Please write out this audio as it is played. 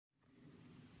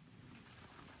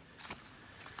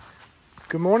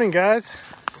Good morning, guys.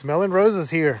 Smelling Roses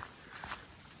here.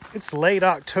 It's late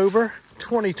October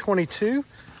 2022,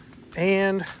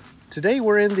 and today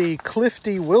we're in the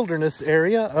Clifty Wilderness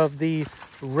area of the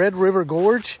Red River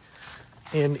Gorge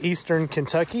in eastern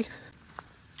Kentucky.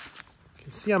 You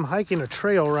can see I'm hiking a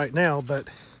trail right now, but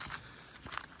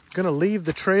I'm gonna leave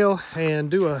the trail and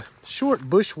do a short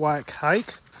bushwhack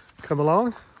hike. Come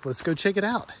along, let's go check it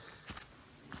out.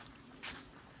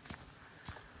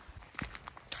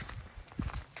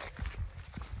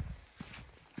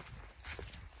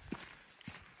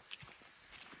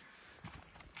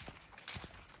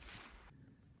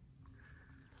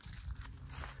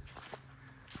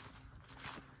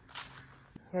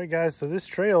 All right, guys, so this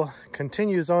trail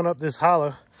continues on up this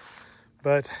hollow,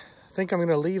 but I think I'm going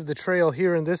to leave the trail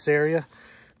here in this area,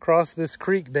 cross this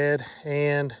creek bed,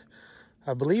 and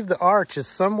I believe the arch is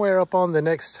somewhere up on the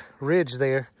next ridge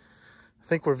there. I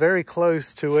think we're very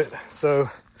close to it, so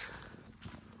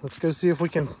let's go see if we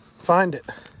can find it.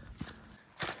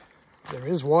 There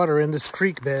is water in this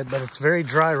creek bed, but it's very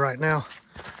dry right now.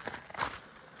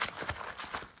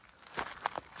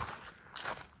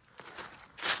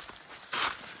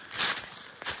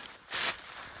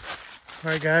 All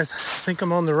right, guys, I think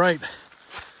I'm on the right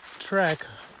track,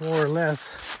 more or less,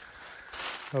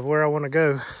 of where I want to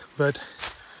go, but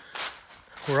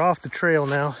we're off the trail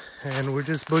now, and we're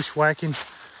just bushwhacking,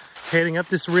 heading up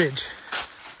this ridge.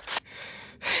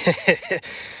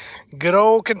 Good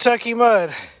old Kentucky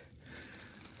mud.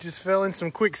 Just fell in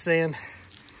some quicksand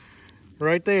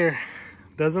right there.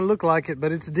 Doesn't look like it,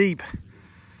 but it's deep.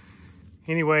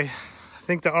 Anyway, I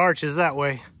think the arch is that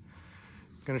way.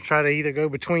 Gonna try to either go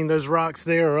between those rocks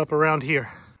there or up around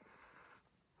here.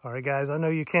 All right, guys, I know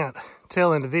you can't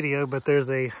tell in the video, but there's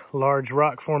a large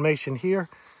rock formation here,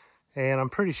 and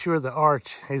I'm pretty sure the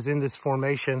arch is in this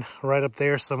formation right up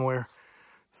there somewhere.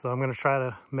 So I'm gonna try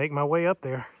to make my way up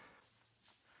there.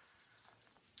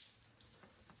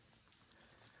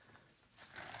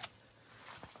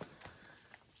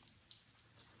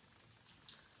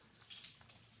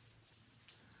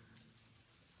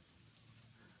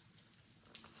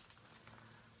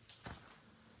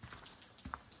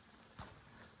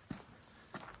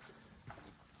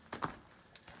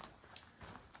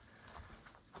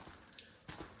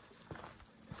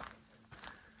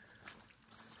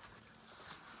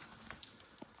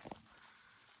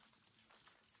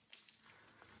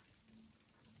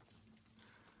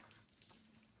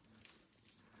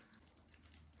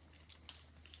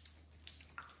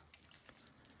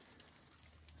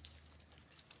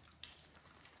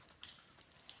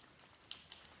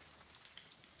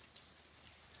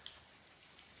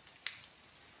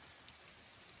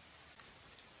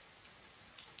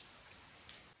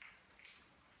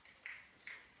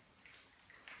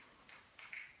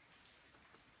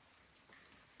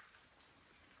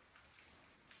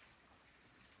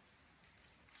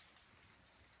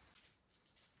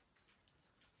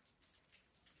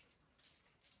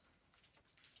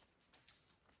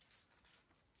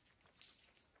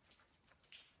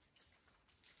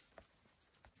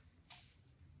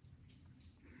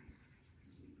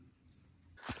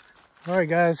 All right,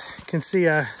 guys, you can see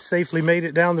I safely made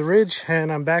it down the ridge,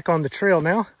 and I'm back on the trail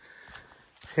now,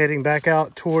 heading back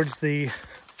out towards the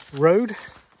road.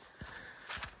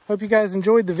 Hope you guys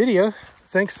enjoyed the video.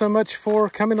 Thanks so much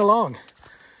for coming along.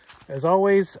 As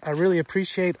always, I really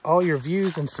appreciate all your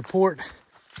views and support.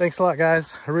 Thanks a lot,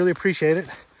 guys. I really appreciate it.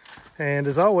 And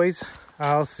as always,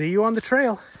 I'll see you on the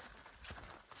trail.